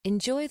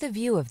Enjoy the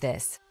view of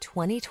this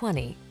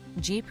 2020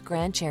 Jeep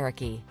Grand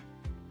Cherokee.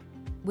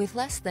 With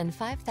less than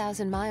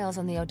 5,000 miles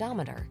on the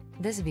odometer,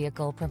 this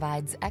vehicle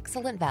provides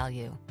excellent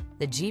value.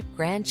 The Jeep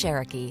Grand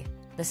Cherokee,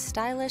 the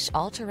stylish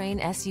all-terrain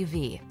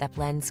SUV that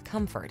blends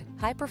comfort,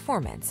 high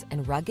performance,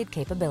 and rugged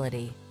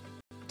capability.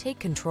 Take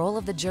control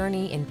of the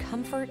journey in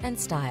comfort and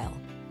style.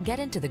 Get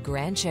into the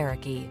Grand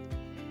Cherokee.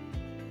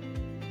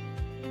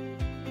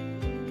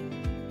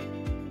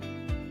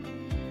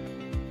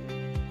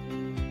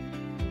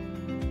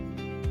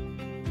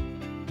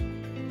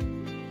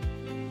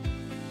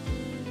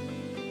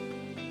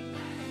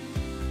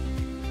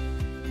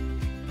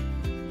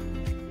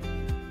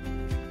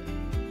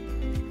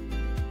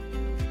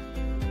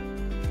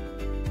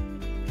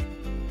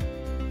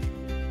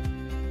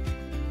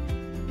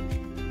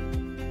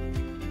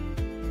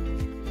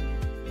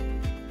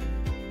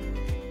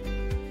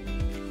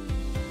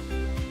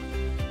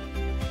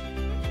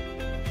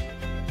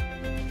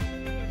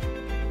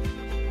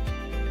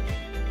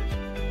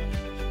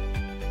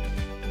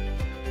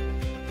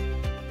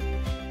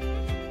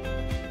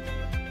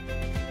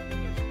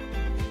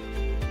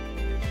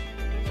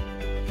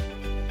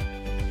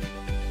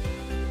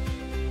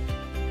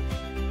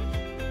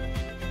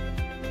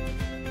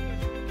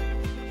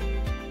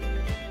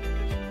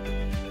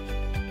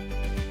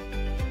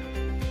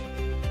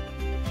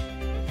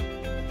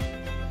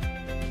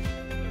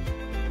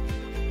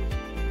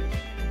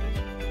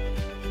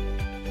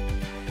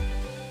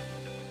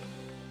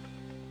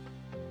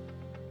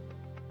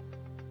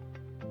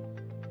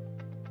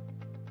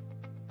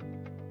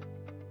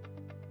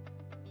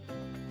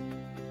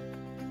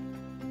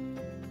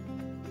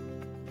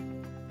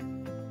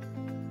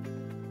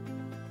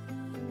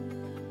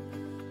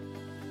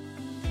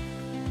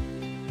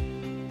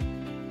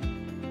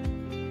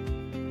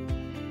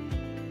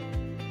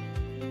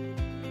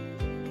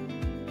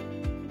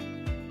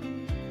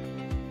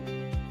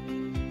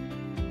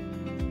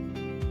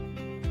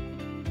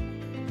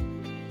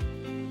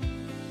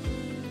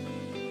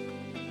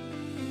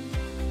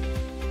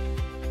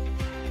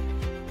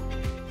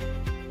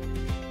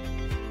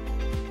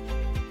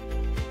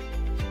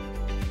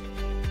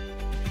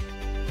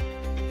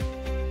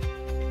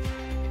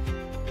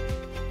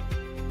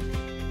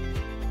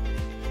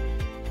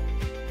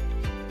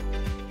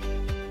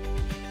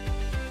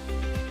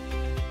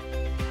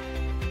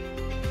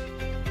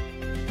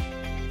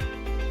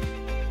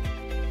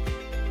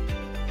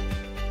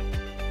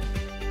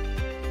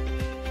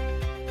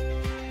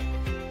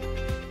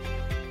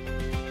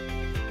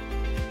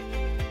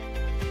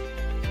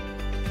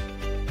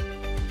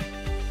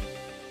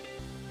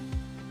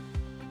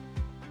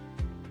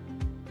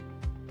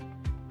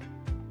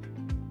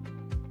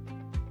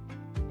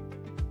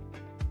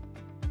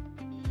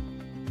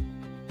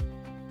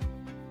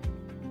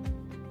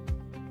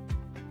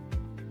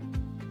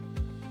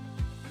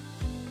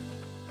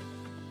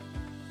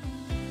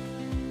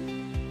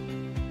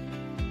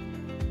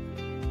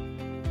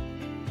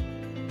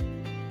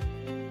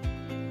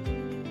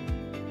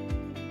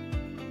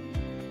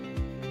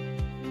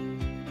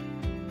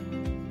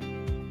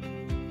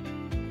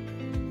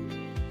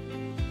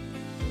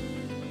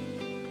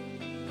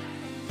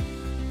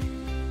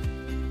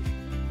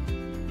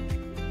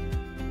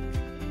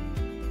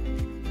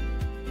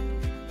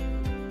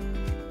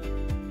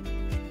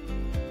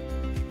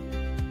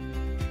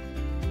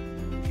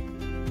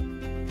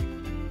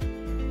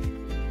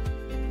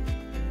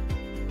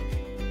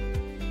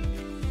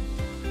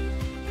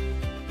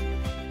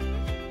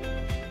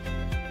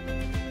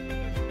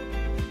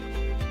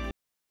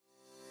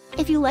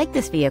 If you like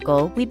this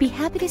vehicle, we'd be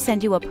happy to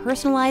send you a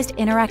personalized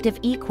interactive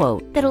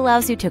e-quote that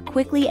allows you to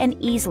quickly and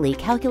easily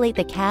calculate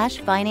the cash,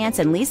 finance,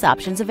 and lease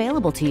options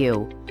available to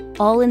you.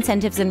 All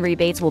incentives and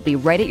rebates will be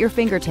right at your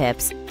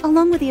fingertips,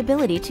 along with the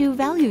ability to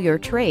value your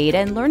trade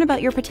and learn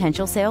about your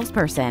potential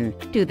salesperson.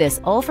 Do this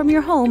all from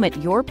your home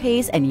at your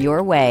pace and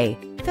your way.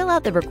 Fill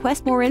out the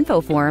Request More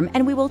Info form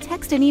and we will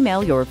text and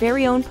email your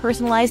very own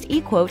personalized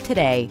e-quote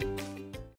today.